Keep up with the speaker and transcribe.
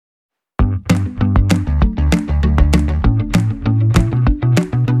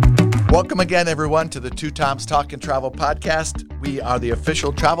Welcome again, everyone, to the Two Toms Talk and Travel podcast. We are the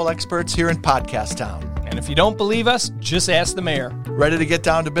official travel experts here in Podcast Town. And if you don't believe us, just ask the mayor. Ready to get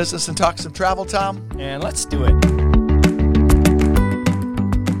down to business and talk some travel, Tom? And let's do it.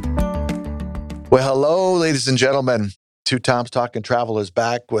 Well, hello, ladies and gentlemen. Two Toms Talk and Travel is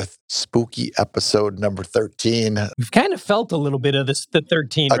back with spooky episode number 13. We've kind of felt a little bit of this, the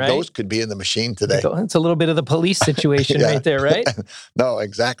 13, right? A ghost could be in the machine today. It's a little bit of the police situation right there, right? No,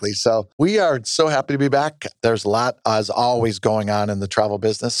 exactly. So we are so happy to be back. There's a lot, as always, going on in the travel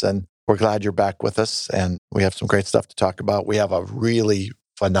business, and we're glad you're back with us. And we have some great stuff to talk about. We have a really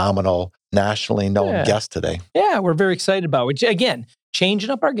phenomenal, nationally known guest today. Yeah, we're very excited about it. Which, again, changing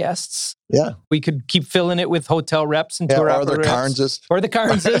up our guests. Yeah. We could keep filling it with hotel reps and tour operators. Or the Carnses. Or the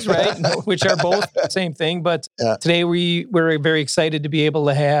Carnses, right? Which are both the same thing. But today we're very excited to be able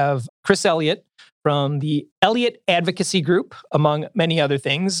to have Chris Elliott from the Elliott Advocacy Group, among many other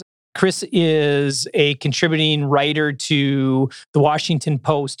things. Chris is a contributing writer to the Washington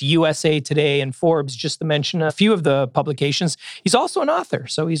Post, USA Today, and Forbes, just to mention a few of the publications. He's also an author.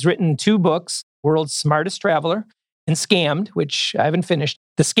 So he's written 2 books, World's Smartest Traveler and Scammed, which I haven't finished.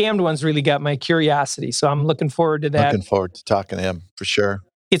 The Scammed one's really got my curiosity. So I'm looking forward to that. Looking forward to talking to him, for sure.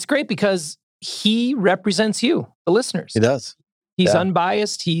 It's great because he represents you, the listeners. He does. He's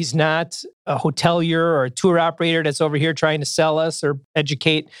unbiased. He's not a hotelier or a tour operator that's over here trying to sell us or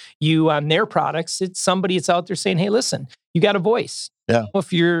educate you on their products. It's somebody that's out there saying, hey, listen, you got a voice. Yeah.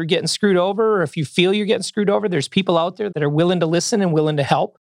 If you're getting screwed over or if you feel you're getting screwed over, there's people out there that are willing to listen and willing to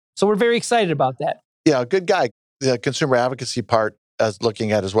help. So we're very excited about that. Yeah, good guy. The consumer advocacy part, as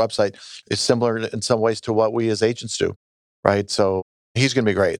looking at his website, is similar in some ways to what we as agents do, right? So he's going to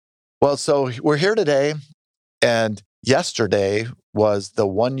be great. Well, so we're here today, and yesterday was the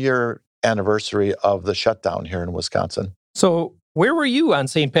 1-year anniversary of the shutdown here in Wisconsin. So where were you on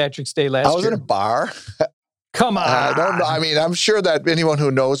St. Patrick's Day last year? I was in a bar. Come on. I don't know. I mean, I'm sure that anyone who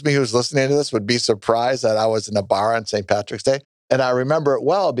knows me who's listening to this would be surprised that I was in a bar on St. Patrick's Day. And I remember it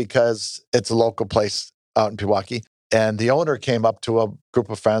well because it's a local place out in Pewaukee. And the owner came up to a group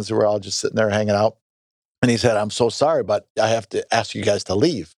of friends who were all just sitting there hanging out. And he said, I'm so sorry, but I have to ask you guys to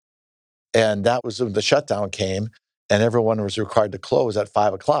leave. And that was when the shutdown came and everyone was required to close at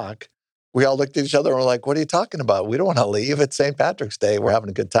 5 o'clock. We all looked at each other and were like, what are you talking about? We don't want to leave. It's St. Patrick's Day. We're having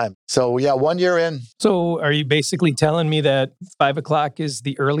a good time. So yeah, 1 year in. So are you basically telling me that 5 o'clock is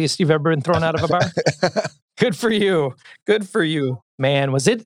the earliest you've ever been thrown out of a bar? Good for you. Good for you. Man, was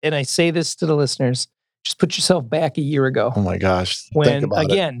it, and I say this to the listeners, just put yourself back a year ago. Oh my gosh. When,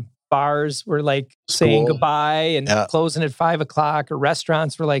 again, bars were like saying goodbye and closing at 5 o'clock, or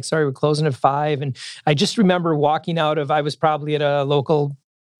restaurants were like, sorry, we're closing at 5. And I just remember walking out of, I was probably at a local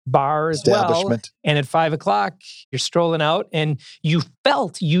bar as well. And at 5 o'clock, you're strolling out and you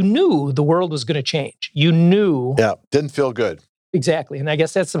knew the world was going to change. You knew. Yeah, didn't feel good. Exactly. And I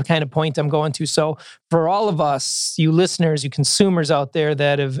guess that's the kind of point I'm going to. So for all of us, you listeners, you consumers out there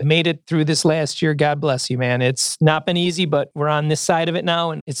that have made it through this last year, God bless you, man. It's not been easy, but we're on this side of it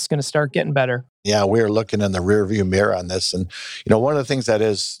now and it's going to start getting better. Yeah, we're looking in the rearview mirror on this. And, one of the things that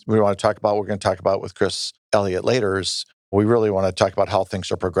is we want to talk about, we're going to talk about with Chris Elliott later, is we really want to talk about how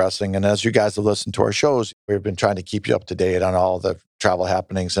things are progressing. And as you guys have listened to our shows, we've been trying to keep you up to date on all the travel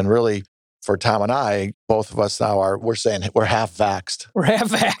happenings. And really, for Tom and I, both of us now we're saying we're half vaxxed. We're half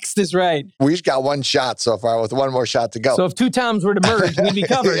vaxxed is right. We've got 1 shot so far with 1 more shot to go. So if 2 Toms were to merge, we'd be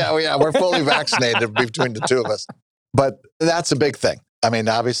covered. Yeah, we're fully vaccinated between the 2 of us. But that's a big thing. I mean,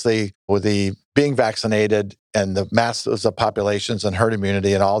 obviously, with the being vaccinated and the masses of populations and herd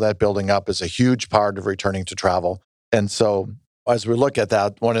immunity and all that building up is a huge part of returning to travel. And so as we look at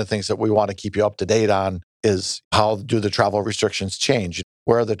that, one of the things that we want to keep you up to date on is how do the travel restrictions change?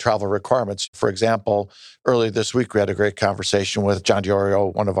 Where are the travel requirements? For example, earlier this week, we had a great conversation with John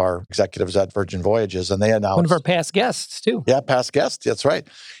Diorio, one of our executives at Virgin Voyages, and they announced— one of our past guests, too. Yeah, past guests, that's right.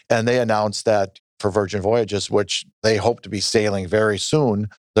 And they announced that for Virgin Voyages, which they hope to be sailing very soon,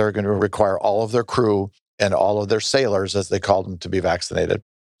 they're going to require all of their crew and all of their sailors, as they call them, to be vaccinated.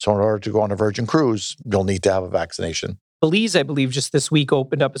 So in order to go on a Virgin cruise, you'll need to have a vaccination. Belize, I believe, just this week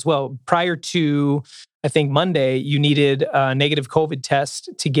opened up as well. Prior to, I think, Monday, you needed a negative COVID test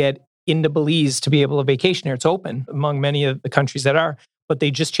to get into Belize to be able to vacation there. It's open among many of the countries that are, but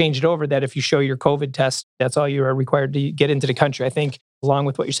they just changed it over that if you show your COVID test, that's all you are required to get into the country. I think, along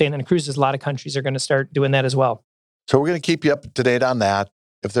with what you're saying on the cruises, a lot of countries are going to start doing that as well. So we're going to keep you up to date on that.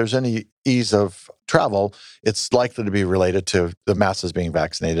 If there's any ease of travel, it's likely to be related to the masses being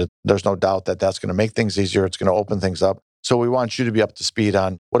vaccinated. There's no doubt that that's going to make things easier. It's going to open things up. So we want you to be up to speed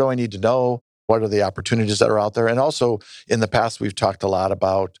on what do I need to know? What are the opportunities that are out there? And also, in the past, we've talked a lot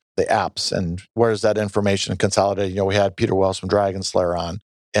about the the apps and where's that information consolidated. We had Peter Wells from Dragon Slayer on.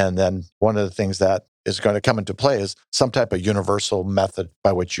 And then one of the things that is going to come into play is some type of universal method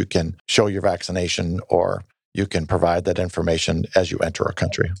by which you can show your vaccination or you can provide that information as you enter a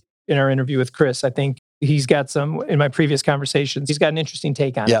country. In our interview with Chris, I think he's got in my previous conversations, he's got an interesting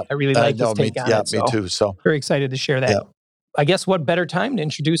take on it. I really like his take on it. Me too. So very excited to share that. Yeah. I guess what better time to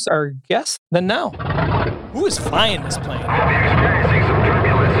introduce our guest than now? Who is flying this plane? We'll be experiencing some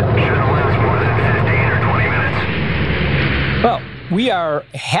turbulence. Shouldn't last more than 15 or 20 minutes. Well, we are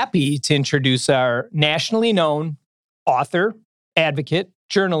happy to introduce our nationally known author, advocate,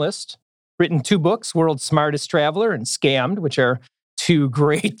 journalist, written 2 books, World's Smartest Traveler and Scammed, which are 2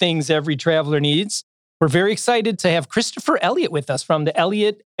 great things every traveler needs. We're very excited to have Christopher Elliott with us from the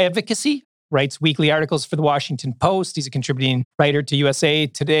Elliott Advocacy. Writes weekly articles for the Washington Post. He's a contributing writer to USA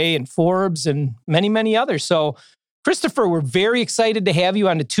Today and Forbes and many, many others. So, Christopher, we're very excited to have you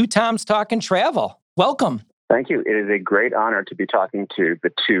on the 2 Toms Talking Travel. Welcome. Thank you. It is a great honor to be talking to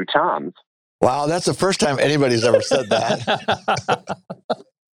the 2 Toms. Wow, that's the first time anybody's ever said that.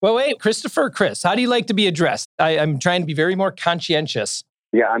 Well, wait, Christopher, Chris, how do you like to be addressed? I'm trying to be very more conscientious.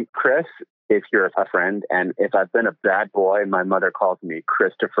 Yeah, I'm Chris, if you're a friend. And if I've been a bad boy, my mother calls me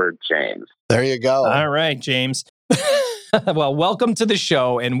Christopher James. There you go. All right, James. Well, welcome to the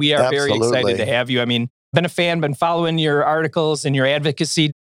show. And we are very excited to have you. I mean, been a fan, been following your articles and your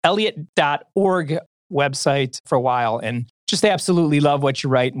advocacy, Elliott.org website for a while, and just absolutely love what you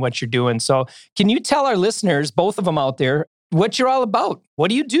write and what you're doing. So can you tell our listeners, both of them out there, what you're all about? What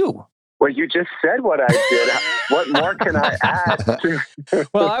do you do? Well, you just said what I did. What more can I add?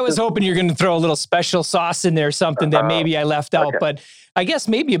 Well, I was hoping you're going to throw a little special sauce in there, something that maybe I left out. Okay. But I guess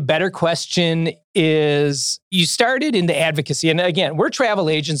maybe a better question is, you started into advocacy. And again, we're travel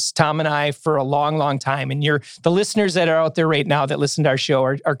agents, Tom and I, for a long, long time. And the listeners that are out there right now that listen to our show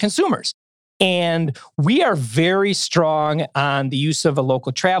are consumers. And we are very strong on the use of a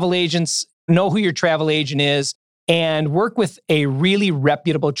local travel agents, know who your travel agent is, and work with a really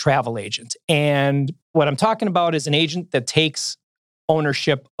reputable travel agent. And what I'm talking about is an agent that takes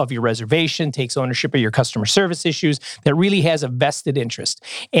ownership of your reservation, takes ownership of your customer service issues, that really has a vested interest.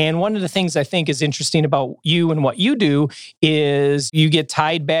 And one of the things I think is interesting about you and what you do is you get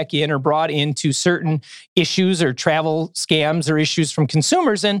tied back in or brought into certain issues or travel scams or issues from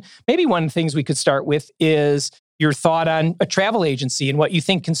consumers. And maybe one of the things we could start with is your thought on a travel agency and what you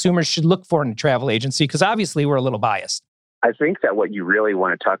think consumers should look for in a travel agency, because obviously we're a little biased. I think that what you really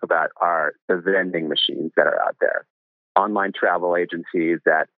want to talk about are the vending machines that are out there. Online travel agencies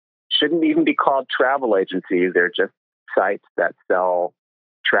that shouldn't even be called travel agencies. They're just sites that sell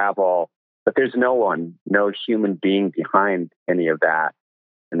travel, but there's no human being behind any of that.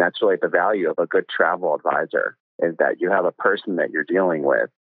 And that's really the value of a good travel advisor, is that you have a person that you're dealing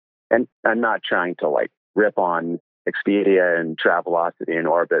with. And I'm not trying to rip on Expedia and Travelocity and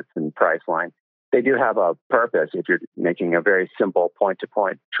Orbitz and Priceline. They do have a purpose. If you're making a very simple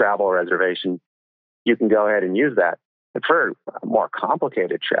point-to-point travel reservation, you can go ahead and use that. But for a more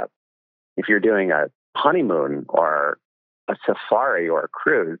complicated trip, if you're doing a honeymoon or a safari or a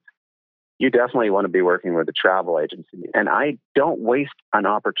cruise, you definitely want to be working with a travel agency. And I don't waste an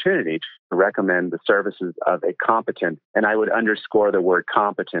opportunity to recommend the services of a competent, and I would underscore the word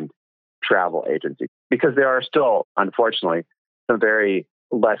competent, travel agency, because there are still, unfortunately, some very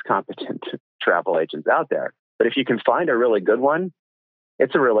less competent travel agents out there. But if you can find a really good one,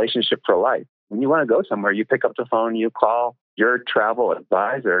 it's a relationship for life. When you want to go somewhere, you pick up the phone, you call your travel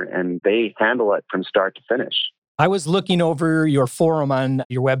advisor, and they handle it from start to finish. I was looking over your forum on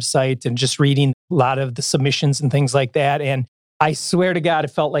your website and just reading a lot of the submissions and things like that. And I swear to God, it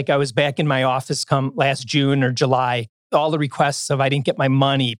felt like I was back in my office come last June or July. All the requests of I didn't get my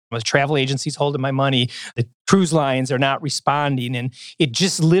money, the travel agencies holding my money, the cruise lines are not responding. And it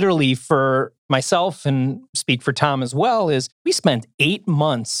just literally, for myself and speak for Tom as well, is we spent 8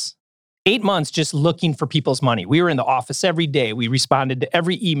 months just looking for people's money. We were in the office every day. We responded to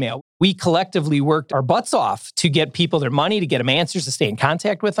every email. We collectively worked our butts off to get people their money, to get them answers, to stay in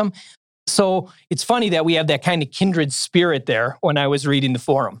contact with them. So it's funny that we have that kind of kindred spirit there when I was reading the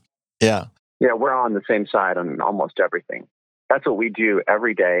forum. Yeah. Yeah, we're on the same side on almost everything. That's what we do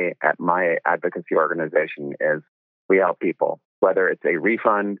every day at my advocacy organization is we help people, whether it's a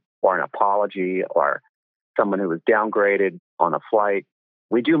refund or an apology or someone who was downgraded on a flight.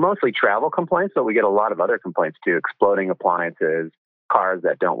 We do mostly travel complaints, but we get a lot of other complaints too, exploding appliances, cars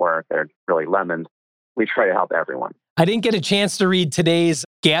that don't work, they're really lemons. We try to help everyone. I didn't get a chance to read today's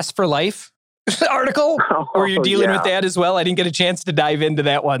Gas for Life article where you're dealing with that as well. I didn't get a chance to dive into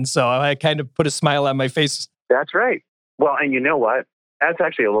that one. So I kind of put a smile on my face. That's right. Well, and you know what? That's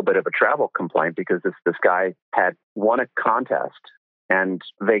actually a little bit of a travel complaint because this guy had won a contest and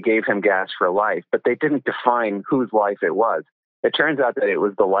they gave him gas for life, but they didn't define whose life it was. It turns out that it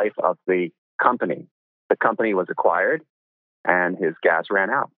was the life of the company. The company was acquired and his gas ran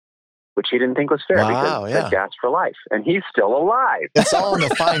out, which he didn't think was fair because it said gas for life. And he's still alive. It's all in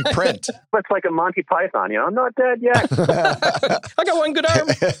the fine print. It's like a Monty Python, I'm not dead yet. I got one good arm.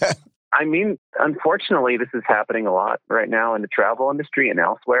 I mean, unfortunately, this is happening a lot right now in the travel industry and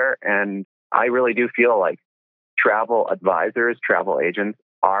elsewhere. And I really do feel like travel advisors, travel agents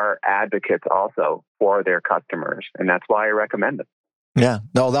are advocates also for their customers. And that's why I recommend them. Yeah,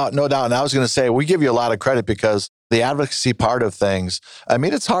 no doubt. And I was going to say, we give you a lot of credit because the advocacy part of things, I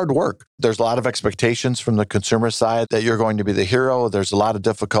mean, it's hard work. There's a lot of expectations from the consumer side that you're going to be the hero. There's a lot of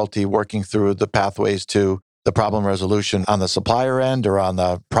difficulty working through the pathways to the problem resolution on the supplier end or on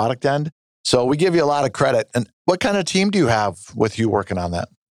the product end. So we give you a lot of credit. And what kind of team do you have with you working on that?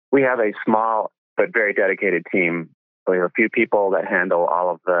 We have a small but very dedicated team. We have a few people that handle all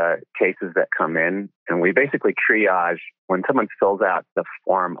of the cases that come in. And we basically triage when someone fills out the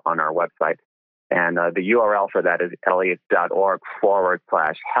form on our website. And the URL for that is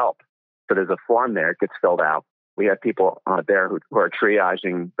elliott.org/help. So there's a form there. It gets filled out. We have people there who are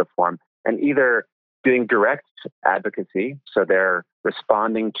triaging the form and either doing direct advocacy. So they're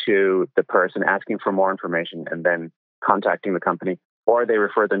responding to the person, asking for more information, and then contacting the company. Or they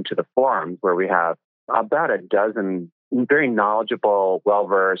refer them to the forums where we have about a dozen very knowledgeable,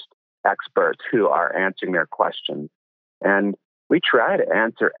 well-versed experts who are answering their questions. And we try to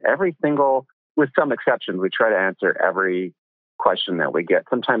answer every single, with some exceptions, we try to answer every question that we get.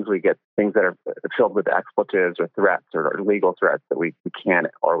 Sometimes we get things that are filled with expletives or threats or legal threats that we can't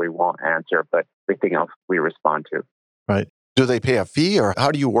or we won't answer, but everything else we respond to. Right. Do they pay a fee or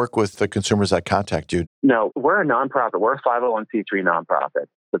how do you work with the consumers that contact you? No, we're a nonprofit. We're a 501c3 nonprofit.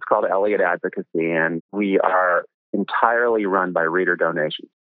 It's called Elliott Advocacy, and we are entirely run by reader donations.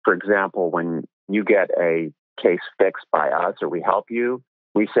 For example, when you get a case fixed by us or we help you,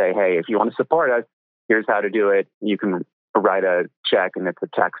 we say, hey, if you want to support us, here's how to do it. You can write a check and it's a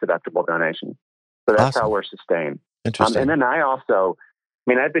tax-deductible donation. So that's awesome. How we're sustained. Interesting. And then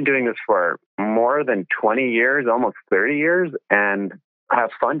I've been doing this for more than 20 years, almost 30 years, and have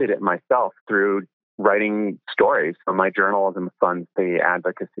funded it myself through writing stories from my journalism funds, the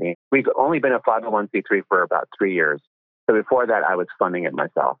advocacy. We've only been a 501c3 for about 3 years. So before that, I was funding it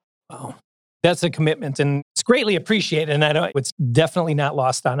myself. Wow. That's a commitment, and it's greatly appreciated. And I know it's definitely not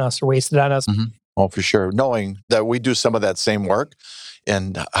lost on us or wasted on us. Mm-hmm. Oh, for sure. Knowing that we do some of that same work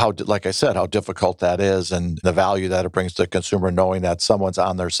and how, like I said, how difficult that is and the value that it brings to the consumer, knowing that someone's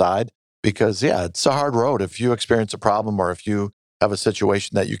on their side. Because, it's a hard road. If you experience a problem or if you have a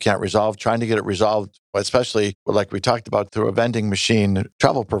situation that you can't resolve, trying to get it resolved, especially like we talked about through a vending machine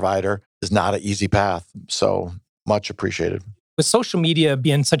travel provider, is not an easy path. So much appreciated. With social media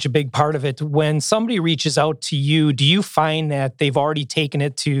being such a big part of it, when somebody reaches out to you, do you find that they've already taken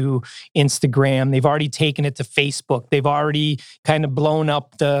it to Instagram, they've already taken it to Facebook, they've already kind of blown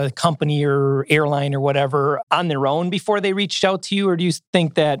up the company or airline or whatever on their own before they reached out to you? Or do you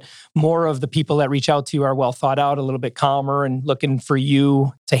think that more of the people that reach out to you are well thought out, a little bit calmer and looking for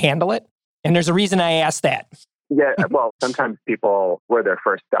you to handle it? And there's a reason I asked that. Yeah, well, sometimes people, we're their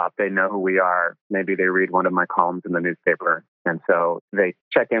first stop. They know who we are. Maybe they read one of my columns in the newspaper. And so they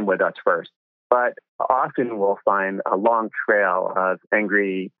check in with us first. But often we'll find a long trail of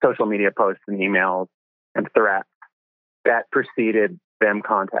angry social media posts and emails and threats that preceded them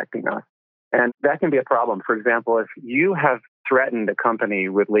contacting us. And that can be a problem. For example, if you have threatened a company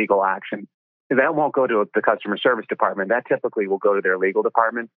with legal action, that won't go to the customer service department. That typically will go to their legal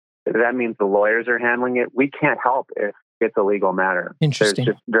department. That means the lawyers are handling it. We can't help if it's a legal matter. Interesting.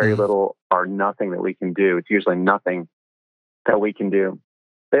 There's just very little or nothing that we can do. It's usually nothing that we can do.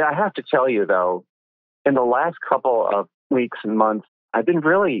 But I have to tell you, though, in the last couple of weeks and months, I've been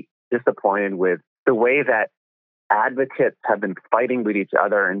really disappointed with the way that advocates have been fighting with each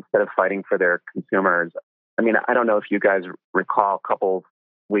other instead of fighting for their consumers. I mean, I don't know if you guys recall a couple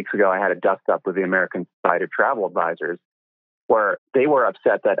weeks ago, I had a dust up with the American Society of Travel Advisors, where they were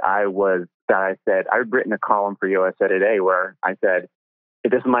upset that I said, I'd written a column for USA Today where I said,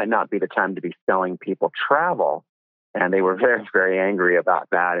 this might not be the time to be selling people travel. And they were very, very angry about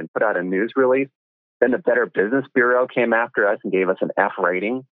that and put out a news release. Then the Better Business Bureau came after us and gave us an F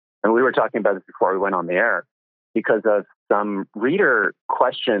rating. And we were talking about this before we went on the air because of some reader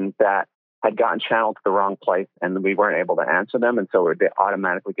questions that had gotten channeled to the wrong place and we weren't able to answer them. And so they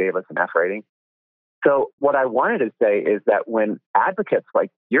automatically gave us an F rating. So what I wanted to say is that when advocates,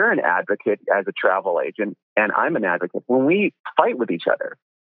 like you're an advocate as a travel agent and I'm an advocate, when we fight with each other,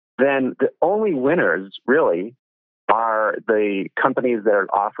 then the only winners really are the companies that are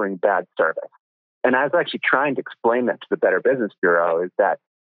offering bad service. And I was actually trying to explain that to the Better Business Bureau, is that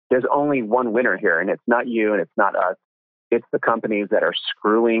there's only one winner here, and it's not you and it's not us. It's the companies that are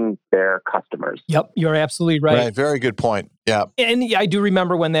screwing their customers. Yep, you're absolutely right. Right, very good point. Yeah. And I do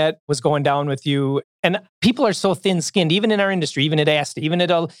remember when that was going down with you. And people are so thin-skinned, even in our industry, even at ASTA, even at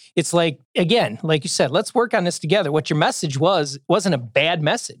all. It's like, again, like you said, let's work on this together. What your message wasn't a bad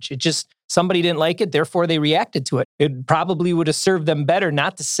message. It just, somebody didn't like it, therefore they reacted to it. It probably would have served them better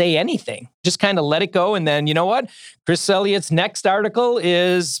not to say anything. Just kind of let it go. And then, you know what? Chris Elliott's next article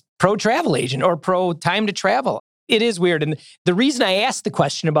is pro travel agent or pro time to travel. It is weird. And the reason I asked the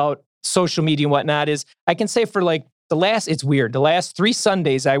question about social media and whatnot is I can say for like it's weird. The last 3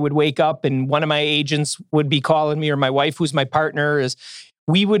 Sundays I would wake up and one of my agents would be calling me, or my wife, who's my partner,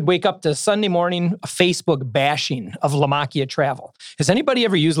 we would wake up to Sunday morning, a Facebook bashing of Lamakia Travel. Has anybody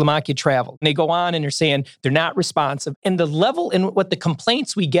ever used Lamakia Travel? And they go on and they're saying they're not responsive. And the level and what the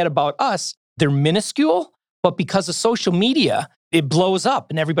complaints we get about us, they're minuscule, but because of social media, it blows up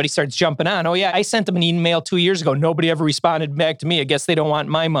and everybody starts jumping on. Oh yeah, I sent them an email 2 years ago. Nobody ever responded back to me. I guess they don't want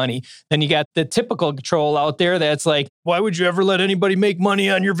my money. Then you got the typical troll out there that's like, why would you ever let anybody make money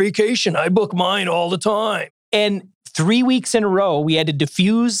on your vacation? I book mine all the time. And 3 weeks in a row, we had to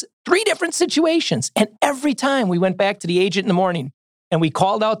diffuse 3 different situations. And every time we went back to the agent in the morning and we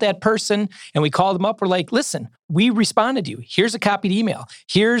called out that person and we called them up. We're like, listen, we responded to you. Here's a copied email.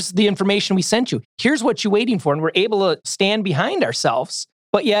 Here's the information we sent you. Here's what you're waiting for. And we're able to stand behind ourselves.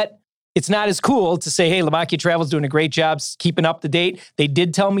 But yet, it's not as cool to say, hey, Lamakia Travel's doing a great job keeping up to date. They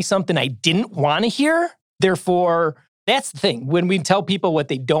did tell me something I didn't want to hear. Therefore, that's the thing. When we tell people what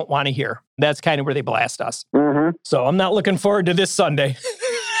they don't want to hear, that's kind of where they blast us. Mm-hmm. So I'm not looking forward to this Sunday.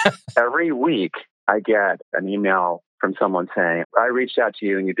 Every week, I get an email from someone saying, I reached out to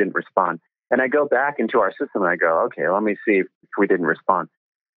you and you didn't respond. And I go back into our system and I go, okay, let me see if we didn't respond.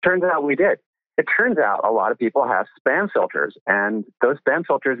 Turns out we did. It turns out a lot of people have spam filters, and those spam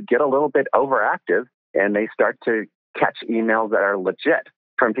filters get a little bit overactive and they start to catch emails that are legit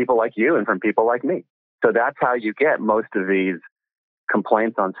from people like you and from people like me. So that's how you get most of these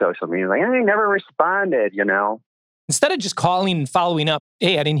complaints on social media. Like, I never responded, Instead of just calling and following up,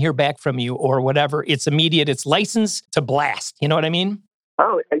 hey, I didn't hear back from you or whatever, it's immediate. It's licensed to blast. You know what I mean?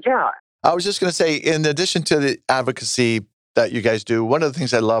 Oh, yeah. I was just going to say, in addition to the advocacy that you guys do, one of the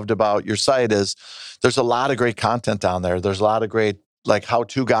things I loved about your site is there's a lot of great content down there. There's a lot of great like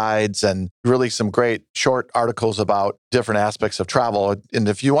how-to guides and really some great short articles about different aspects of travel. And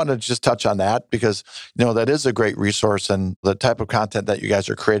if you want to just touch on that, because, that is a great resource, and the type of content that you guys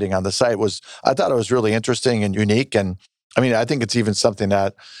are creating on the site I thought it was really interesting and unique. And I mean, I think it's even something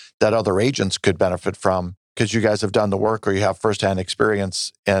that other agents could benefit from, because you guys have done the work or you have firsthand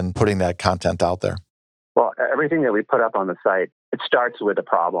experience in putting that content out there. Well, everything that we put up on the site, it starts with a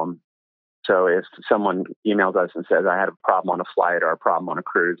problem. So if someone emails us and says, I had a problem on a flight or a problem on a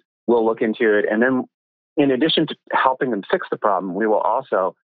cruise, we'll look into it. And then in addition to helping them fix the problem, we will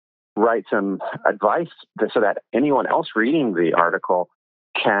also write some advice so that anyone else reading the article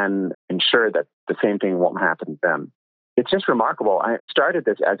can ensure that the same thing won't happen to them. It's just remarkable. I started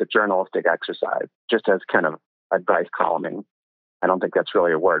this as a journalistic exercise, just as kind of advice columning. I don't think that's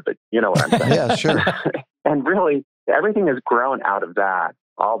really a word, but you know what I'm saying. Yeah, sure. And really, everything has grown out of that.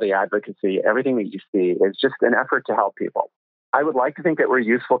 All the advocacy, everything that you see is just an effort to help people. I would like to think that we're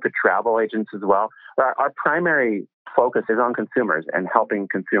useful to travel agents as well. Our primary focus is on consumers and helping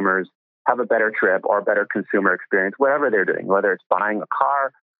consumers have a better trip or a better consumer experience, whatever they're doing, whether it's buying a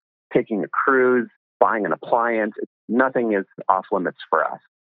car, taking a cruise, buying an appliance. Nothing is off limits for us.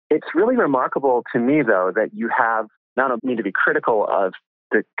 It's really remarkable to me, though, that you have, not only to be critical of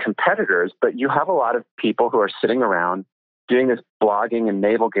the competitors, but you have a lot of people who are sitting around doing this blogging and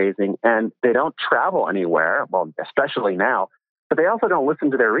navel gazing, and they don't travel anywhere, well, especially now, but they also don't listen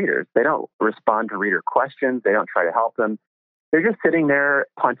to their readers. They don't respond to reader questions. They don't try to help them. They're just sitting there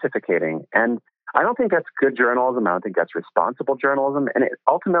pontificating. And I don't think that's good journalism. I don't think that's responsible journalism. And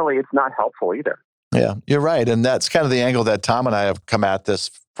ultimately, it's not helpful either. Yeah, you're right. And that's kind of the angle that Tom and I have come at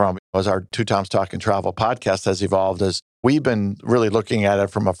this from, as our Two Toms Talking Travel podcast has evolved, is we've been really looking at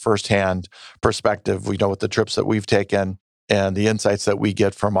it from a firsthand perspective. We know what the trips that we've taken and the insights that we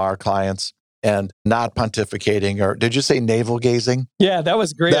get from our clients, and not pontificating, or did you say navel gazing? Yeah, that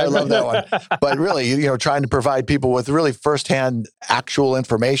was great. I love that one. But really, trying to provide people with really firsthand actual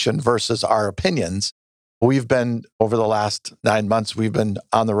information versus our opinions. we've been, over the last 9 months, we've been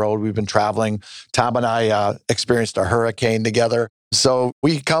on the road, we've been traveling. Tom and I experienced a hurricane together. So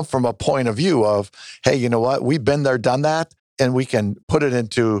we come from a point of view of, hey, you know what? We've been there, done that, and we can put it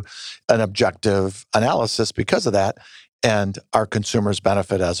into an objective analysis because of that, and our consumers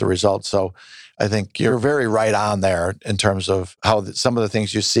benefit as a result. So I think you're very right on there in terms of how some of the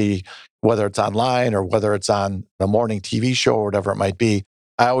things you see, whether it's online or whether it's on a morning TV show or whatever it might be.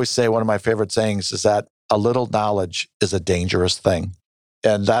 I always say one of my favorite sayings is that a little knowledge is a dangerous thing.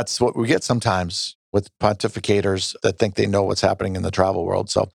 And that's what we get sometimes with pontificators that think they know what's happening in the travel world.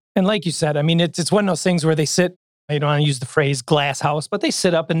 So, and like you said, I mean, it's one of those things where they sit, I don't want to use the phrase glass house, but they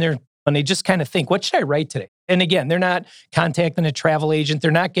sit up in there and they just kind of think, what should I write today? And again, they're not contacting a travel agent.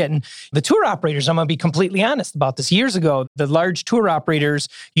 They're not getting the tour operators. I'm going to be completely honest about this. Years ago, the large tour operators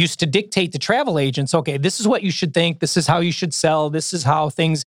used to dictate to travel agents, okay, this is what you should think. This is how you should sell. This is how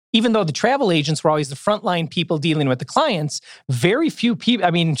things, even though the travel agents were always the frontline people dealing with the clients, very few people, I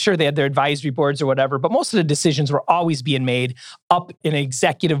mean, sure, they had their advisory boards or whatever, but most of the decisions were always being made up in an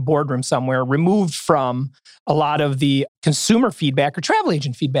executive boardroom somewhere, removed from a lot of the consumer feedback or travel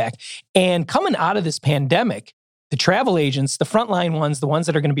agent feedback. And coming out of this pandemic, the travel agents, the frontline ones, the ones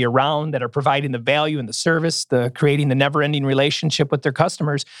that are going to be around, that are providing the value and the service, the creating the never-ending relationship with their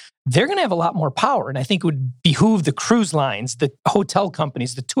customers, they're going to have a lot more power. And I think it would behoove the cruise lines, the hotel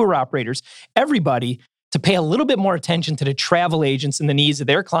companies, the tour operators, everybody to pay a little bit more attention to the travel agents and the needs of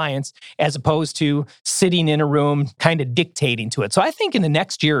their clients, as opposed to sitting in a room kind of dictating to it. So I think in the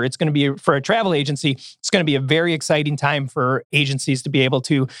next year, it's going to be, for a travel agency, it's going to be a very exciting time for agencies to be able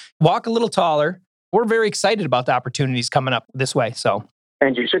to walk a little taller. We're very excited about the opportunities coming up this way. So,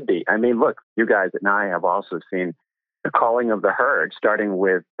 and you should be. I mean, look, you guys and I have also seen the calling of the herd, starting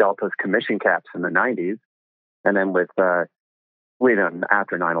with Delta's commission caps in the 90s, and then with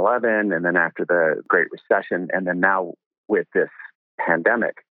after 9/11, and then after the Great Recession, and then now with this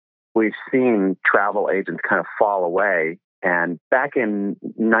pandemic, we've seen travel agents kind of fall away. And back in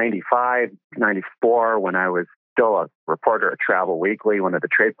 95, 94, when I was still a reporter at Travel Weekly, one of the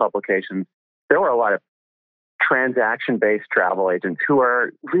trade publications, there were a lot of transaction-based travel agents who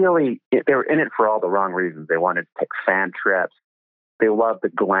are really, they were in it for all the wrong reasons. They wanted to take fan trips. They loved the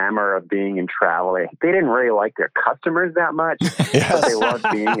glamour of being in travel. They didn't really like their customers that much, but they loved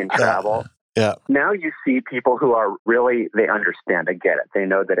being in travel. Yeah. Now you see people who are really, they understand, they get it. They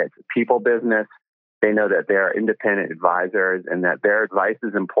know that it's a people business. They know that they're independent advisors and that their advice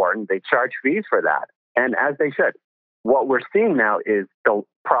is important. They charge fees for that. And as they should. What we're seeing now is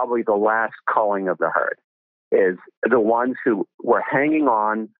probably the last culling of the herd, is the ones who were hanging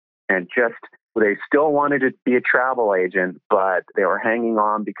on and just, they still wanted to be a travel agent, but they were hanging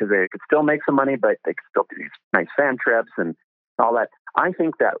on because they could still make some money, but they could still do these nice fan trips and all that. I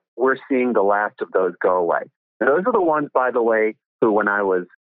think that we're seeing the last of those go away. And those are the ones, by the way, who, when I was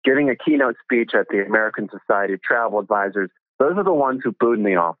giving a keynote speech at the American Society of Travel Advisors, those are the ones who booed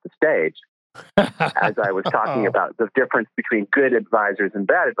me off the stage. As I was talking about the difference between good advisors and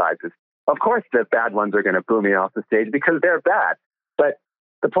bad advisors. Of course, the bad ones are going to boo me off the stage because they're bad. But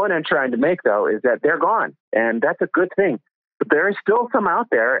the point I'm trying to make, though, is that they're gone. And that's a good thing. But there is still some out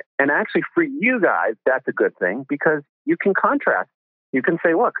there. And actually, for you guys, that's a good thing because you can contrast. You can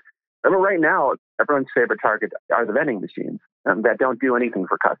say, look, right now, everyone's favorite target are the vending machines that don't do anything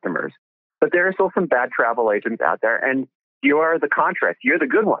for customers. But there are still some bad travel agents out there. And you are the contrast. You're the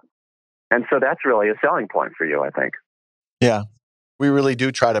good one. And so that's really a selling point for you, I think. Yeah, we really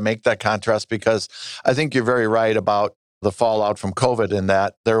do try to make that contrast because I think you're very right about the fallout from COVID in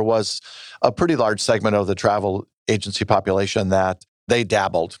that there was a pretty large segment of the travel agency population that they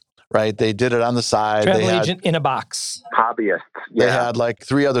dabbled, right? They did it on the side. Travel agent in a box. Hobbyists. Yeah. They had like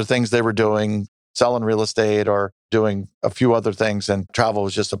 3 other things they were doing, selling real estate or doing a few other things, and travel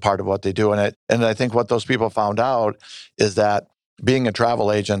was just a part of what they do. And I think what those people found out is that being a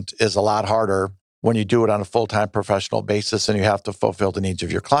travel agent is a lot harder when you do it on a full-time professional basis and you have to fulfill the needs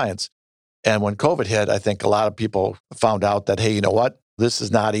of your clients. And when COVID hit, I think a lot of people found out that, hey, you know what? This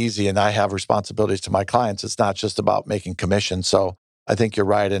is not easy and I have responsibilities to my clients. It's not just about making commission. So I think you're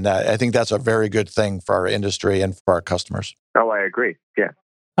right in that. I think that's a very good thing for our industry and for our customers. Oh, I agree. Yeah.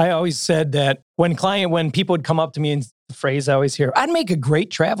 I always said that when people would come up to me, and the phrase I always hear, I'd make a great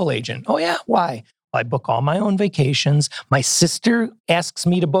travel agent. Oh yeah, why? I book all my own vacations. My sister asks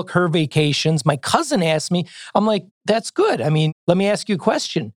me to book her vacations. My cousin asks me. I'm like, that's good. I mean, let me ask you a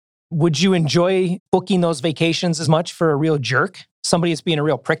question. Would you enjoy booking those vacations as much for a real jerk? Somebody that's being a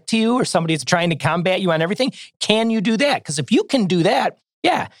real prick to you or somebody that's trying to combat you on everything? Can you do that? Because if you can do that,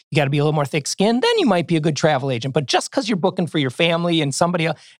 Yeah, you got to be a little more thick-skinned. Then you might be a good travel agent. But just because you're booking for your family and somebody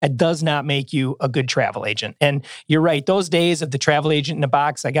else, it does not make you a good travel agent. And you're right. Those days of the travel agent in a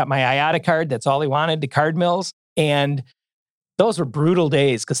box, I got my IATA card. That's all he wanted, the card mills. And those were brutal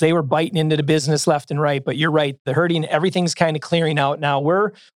days because they were biting into the business left and right. But you're right. The hurting, everything's kind of clearing out now.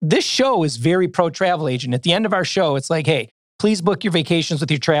 This show is very pro-travel agent. At the end of our show, it's like, hey, please book your vacations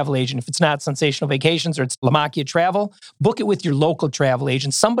with your travel agent. If it's not Sensational Vacations or it's Lamakia Travel, book it with your local travel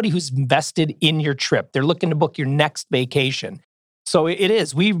agent, somebody who's invested in your trip. They're looking to book your next vacation. So it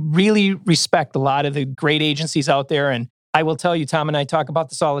is. We really respect a lot of the great agencies out there. And I will tell you, Tom and I talk about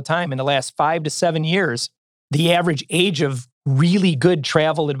this all the time. In the last 5 to 7 years, the average age of really good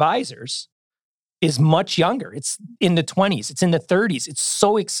travel advisors is much younger. It's in the 20s. It's in the 30s. It's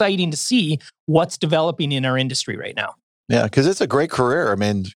so exciting to see what's developing in our industry right now. Yeah, because it's a great career. I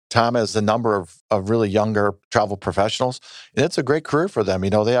mean, Tom has a number of really younger travel professionals, and it's a great career for them.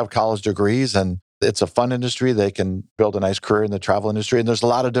 They have college degrees, and it's a fun industry. They can build a nice career in the travel industry, and there's a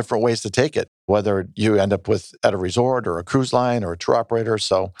lot of different ways to take it, whether you end up at a resort or a cruise line or a tour operator.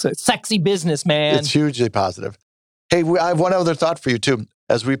 So it's a sexy business, man. It's hugely positive. Hey, I have one other thought for you, too.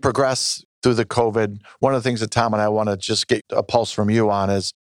 As we progress through the COVID, one of the things that Tom and I want to just get a pulse from you on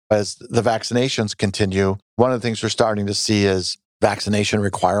is, as the vaccinations continue, one of the things we're starting to see is vaccination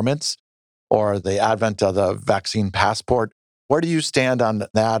requirements or the advent of the vaccine passport. Where do you stand on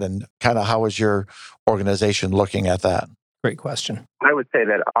that, and kind of how is your organization looking at that? Great question. I would say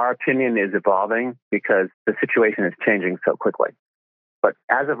that our opinion is evolving because the situation is changing so quickly. But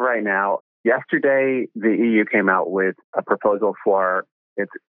as of right now, yesterday, the EU came out with a proposal for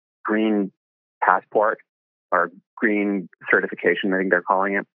its green passport or green certification, I think they're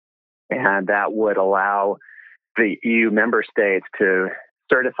calling it. And that would allow the EU member states to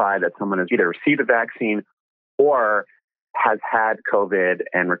certify that someone has either received a vaccine or has had COVID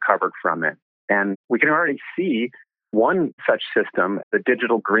and recovered from it. And we can already see one such system, the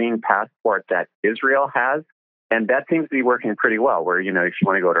digital green passport that Israel has. And that seems to be working pretty well, where, if you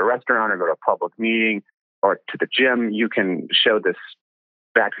want to go to a restaurant or go to a public meeting or to the gym, you can show this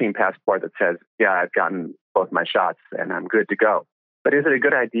vaccine passport that says, yeah, I've gotten both my shots and I'm good to go. But is it a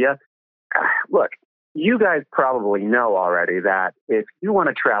good idea? Look, you guys probably know already that if you want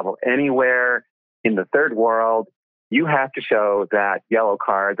to travel anywhere in the third world, you have to show that yellow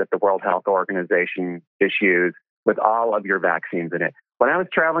card that the World Health Organization issues with all of your vaccines in it. When I was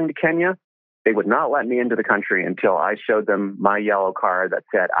traveling to Kenya, they would not let me into the country until I showed them my yellow card that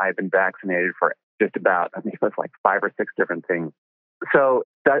said I've been vaccinated for just about, I think it was like 5 or 6 different things. So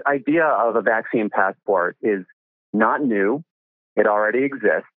the idea of a vaccine passport is not new. It already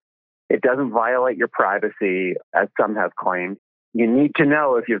exists. It doesn't violate your privacy, as some have claimed. You need to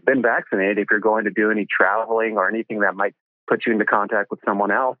know if you've been vaccinated, if you're going to do any traveling or anything that might put you into contact with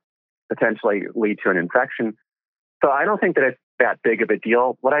someone else, potentially lead to an infection. So I don't think that it's that big of a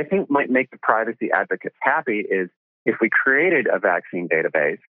deal. What I think might make the privacy advocates happy is if we created a vaccine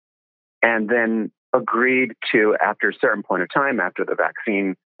database and then agreed to, after a certain point of time, after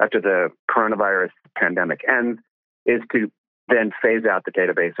the coronavirus pandemic ends, is to then phase out the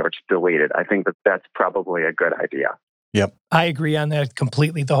database or to delete it. I think that that's probably a good idea. Yep. I agree on that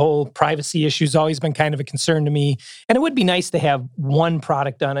completely. The whole privacy issue has always been kind of a concern to me. And it would be nice to have one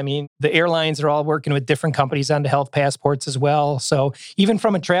product done. I mean, the airlines are all working with different companies on the health passports as well. So even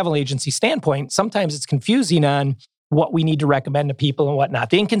from a travel agency standpoint, sometimes it's confusing on what we need to recommend to people and whatnot.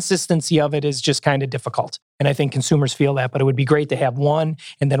 The inconsistency of it is just kind of difficult. And I think consumers feel that, but it would be great to have one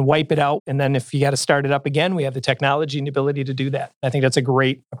and then wipe it out. And then if you got to start it up again, we have the technology and the ability to do that. I think that's a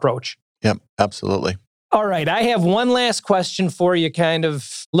great approach. Yep, absolutely. All right. I have one last question for you, kind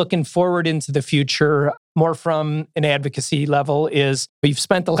of looking forward into the future, more from an advocacy level, is you've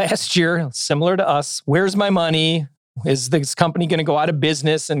spent the last year, similar to us, where's my money? Is this company going to go out of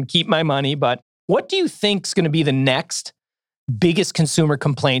business and keep my money? But what do you think is going to be the next biggest consumer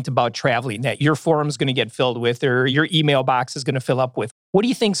complaint about traveling that your forum is going to get filled with or your email box is going to fill up with? What do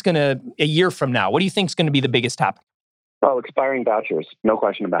you think is going to, a year from now, what do you think is going to be the biggest topic? Well, expiring vouchers, no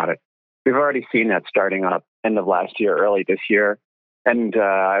question about it. We've already seen that starting up end of last year, early this year. And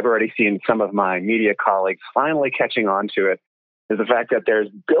I've already seen some of my media colleagues finally catching on to it, is the fact that there's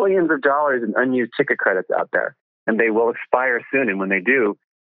billions of dollars in unused ticket credits out there, and they will expire soon. And when they do,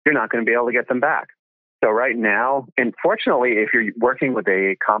 you're not going to be able to get them back. So right now, and fortunately, if you're working with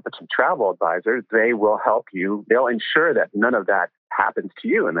a competent travel advisor, they will help you. They'll ensure that none of that happens to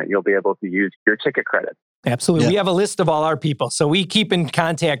you and that you'll be able to use your ticket credits. Absolutely. Yeah. We have a list of all our people. So we keep in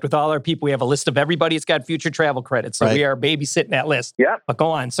contact with all our people. We have a list of everybody that's got future travel credits. So Right. we are babysitting that list. Yeah. But go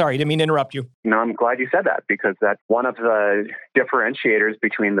on. Sorry, didn't mean to interrupt you. No, I'm glad you said that because that's one of the differentiators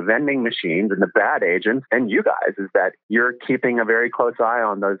between the vending machines and the bad agents and you guys is that you're keeping a very close eye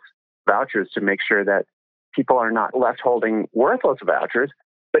on those vouchers to make sure that people are not left holding worthless vouchers.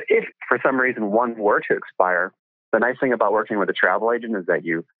 But if for some reason one were to expire, the nice thing about working with a travel agent is that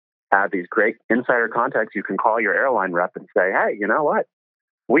you have these great insider contacts. You can call your airline rep and say, hey, you know what?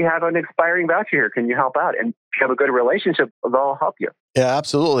 We have an expiring voucher here. Can you help out? And if you have a good relationship, they'll help you. Yeah,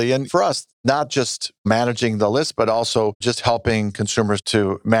 absolutely. And for us, not just managing the list, but also just helping consumers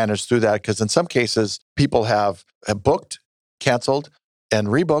to manage through that. Because in some cases, people have booked, canceled, and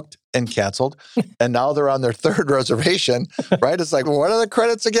rebooked and canceled. And now they're on their third reservation, right? It's like, well, what are the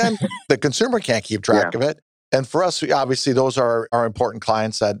credits again? The consumer can't keep track of it. And for us, obviously, those are our important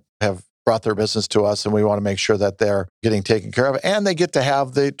clients that have brought their business to us, and we want to make sure that they're getting taken care of, and they get to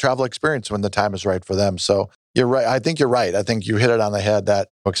have the travel experience when the time is right for them. So you're right. I think you're right. I think you hit it on the head that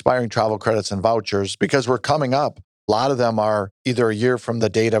expiring travel credits and vouchers, because we're coming up, a lot of them are either a year from the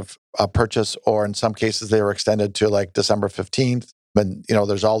date of purchase, or in some cases, they were extended to like December 15th. And,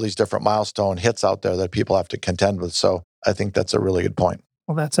 there's all these different milestone hits out there that people have to contend with. So I think that's a really good point.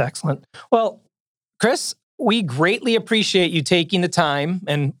 Well, that's excellent. Well, Chris, we greatly appreciate you taking the time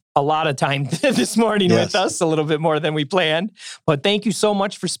and a lot of time this morning with us, a little bit more than we planned. But thank you so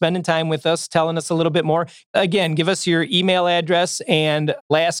much for spending time with us, telling us a little bit more. Again, give us your email address and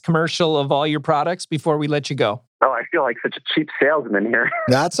last commercial of all your products before we let you go. Oh, I feel like such a cheap salesman here.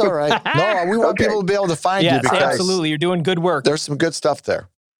 That's all right. No, we want people to be able to find you because absolutely. You're doing good work. There's some good stuff there.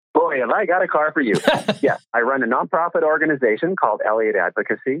 Boy, have I got a car for you. Yes, I run a nonprofit organization called Elliott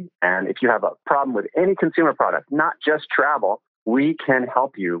Advocacy. And if you have a problem with any consumer product, not just travel, we can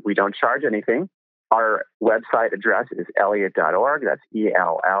help you. We don't charge anything. Our website address is elliott.org. That's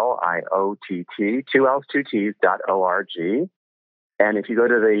ELLIOTT, 2 L's, 2 T's.org. And if you go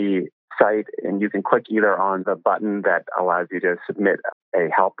to the site and you can click either on the button that allows you to submit a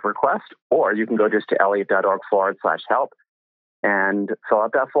help request, or you can go just to elliott.org/help and fill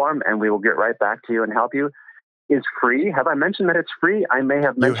out that form, and we will get right back to you and help you. Is free. Have I mentioned that it's free? I may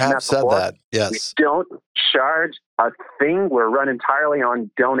have mentioned that before. You have said that, yes. We don't charge a thing. We're run entirely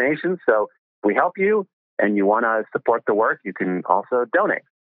on donations. So we help you and you want to support the work, you can also donate.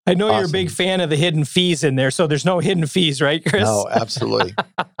 I know you're a big fan of the hidden fees in there, so there's no hidden fees, right, Chris? No, absolutely.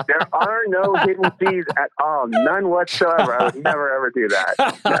 There are no hidden fees at all. None whatsoever. I would never, ever do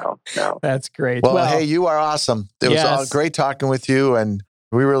that. No. That's great. Well, hey, you are awesome. It was all great talking with you, and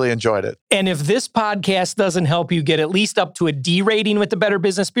we really enjoyed it. And if this podcast doesn't help you get at least up to a D rating with the Better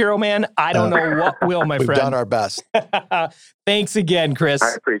Business Bureau, man, I don't know what will, my friend. We've done our best. Thanks again, Chris.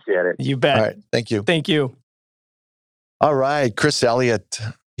 I appreciate it. You bet. All right. Thank you. Thank you. All right. Chris Elliott.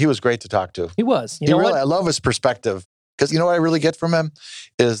 He was great to talk to. He was. I love his perspective, because you know what I really get from him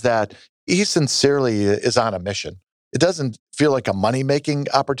is that he sincerely is on a mission. It doesn't feel like a money-making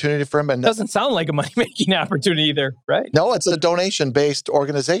opportunity for him. And it doesn't sound like a money-making opportunity either, right? No, it's a donation-based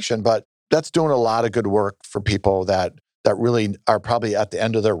organization, but that's doing a lot of good work for people that really are probably at the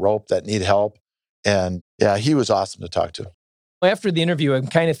end of their rope, that need help. And yeah, he was awesome to talk to. After the interview, I'm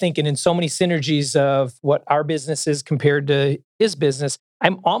kind of thinking in so many synergies of what our business is compared to his business.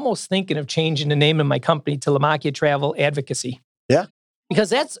 I'm almost thinking of changing the name of my company to Lamakia Travel Advocacy. Yeah.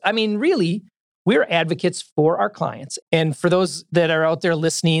 Because really, we're advocates for our clients. And for those that are out there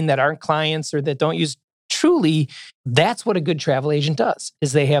listening that aren't clients or that don't use, truly, that's what a good travel agent does,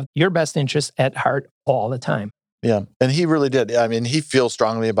 is they have your best interest at heart all the time. Yeah. And he really did. I mean, he feels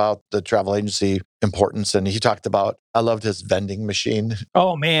strongly about the travel agency importance. And he talked about, I loved his vending machine.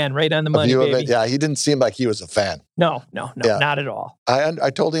 Oh, man, right on the money, baby. Yeah, he didn't seem like he was a fan. No, not at all. I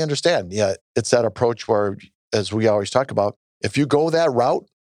totally understand. Yeah, it's that approach where, as we always talk about, if you go that route,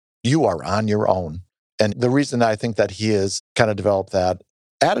 you are on your own. And the reason I think that he has kind of developed that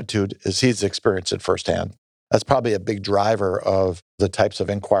attitude is he's experienced it firsthand. That's probably a big driver of the types of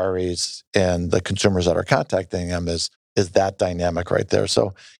inquiries and the consumers that are contacting him is that dynamic right there.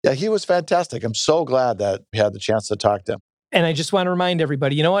 So yeah, he was fantastic. I'm so glad that we had the chance to talk to him. And I just want to remind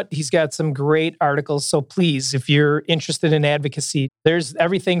everybody, you know what? He's got some great articles. So please, if you're interested in advocacy, there's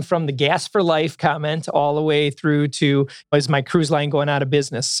everything from the Gas for Life comment all the way through to, is my cruise line going out of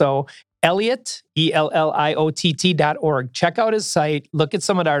business? So Elliott, ELLIOTT.org. Check out his site. Look at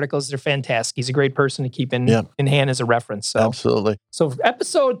some of the articles. They're fantastic. He's a great person to keep in hand as a reference. So, absolutely. So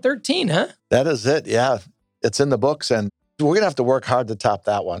episode 13, huh? That is it. Yeah. It's in the books, and we're going to have to work hard to top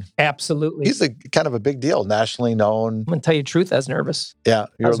that one. Absolutely. He's kind of a big deal, nationally known. I'm going to tell you the truth, I was nervous. Yeah.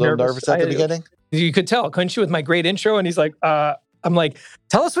 You were a little nervous at the beginning? You could tell, couldn't you, with my great intro? And he's like, I'm like,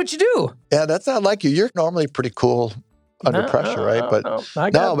 tell us what you do. Yeah, that's not like you. You're normally pretty cool under pressure, right?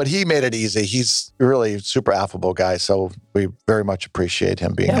 But he made it easy. He's really super affable guy. So we very much appreciate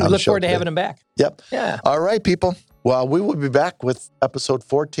him being on the show. We look forward to today. having him back. Yep. Yeah. All right, people. Well, we will be back with episode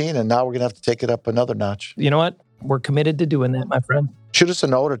 14, and now we're going to have to take it up another notch. You know what? We're committed to doing that, my friend. Shoot us a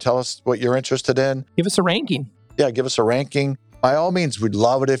note or tell us what you're interested in. Give us a ranking. Yeah, give us a ranking. By all means, we'd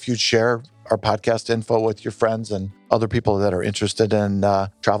love it if you'd share our podcast info with your friends and other people that are interested in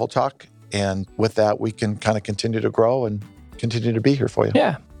travel talk. And with that, we can kind of continue to grow and continue to be here for you.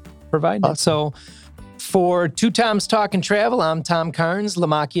 Yeah, provide that. So for Two Toms Talking Travel, I'm Tom Carnes,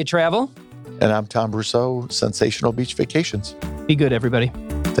 Lamakia Travel. And I'm Tom Brousseau, Sensational Beach Vacations. Be good, everybody.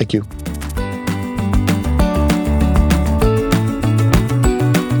 Thank you.